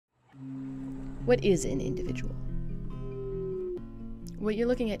What is an individual? What you're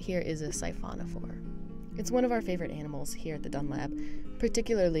looking at here is a siphonophore. It's one of our favorite animals here at the Dunn Lab,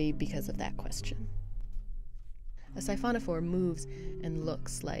 particularly because of that question. A siphonophore moves and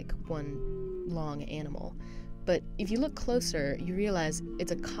looks like one long animal, but if you look closer, you realize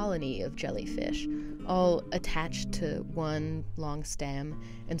it's a colony of jellyfish, all attached to one long stem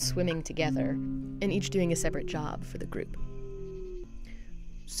and swimming together, and each doing a separate job for the group.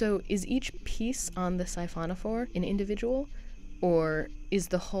 So is each piece on the siphonophore an individual, or is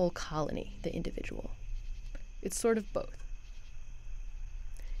the whole colony the individual? It's sort of both.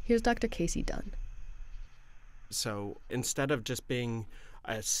 Here's Dr. Casey Dunn. So instead of just being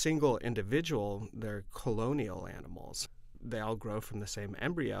a single individual, they're colonial animals. They all grow from the same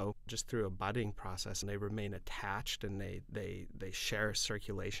embryo just through a budding process, and they remain attached, and they share a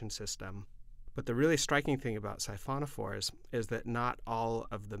circulation system. But the really striking thing about siphonophores is that not all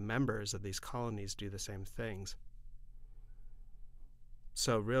of the members of these colonies do the same things.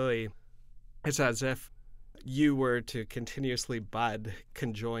 So really, it's as if you were to continuously bud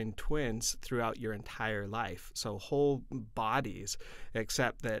conjoined twins throughout your entire life. So whole bodies,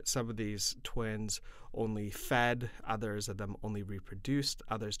 except that some of these twins only fed, others of them only reproduced,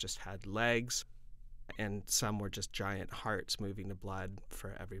 others just had legs, and some were just giant hearts moving the blood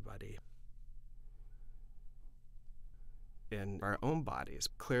for everybody. In our own bodies,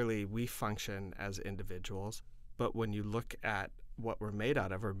 clearly we function as individuals, but when you look at what we're made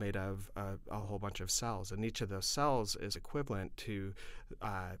out of, we're made of a whole bunch of cells, and each of those cells is equivalent to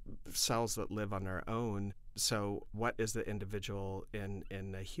cells that live on their own. So what is the individual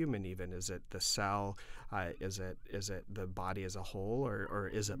in a human even? Is it the cell? Is it the body as a whole, or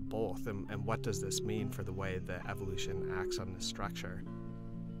is it both? And what does this mean for the way that evolution acts on the structure?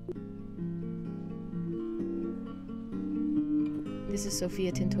 This is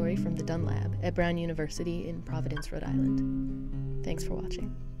Sophia Tintori from the Dunn Lab at Brown University in Providence, Rhode Island. Thanks for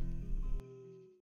watching.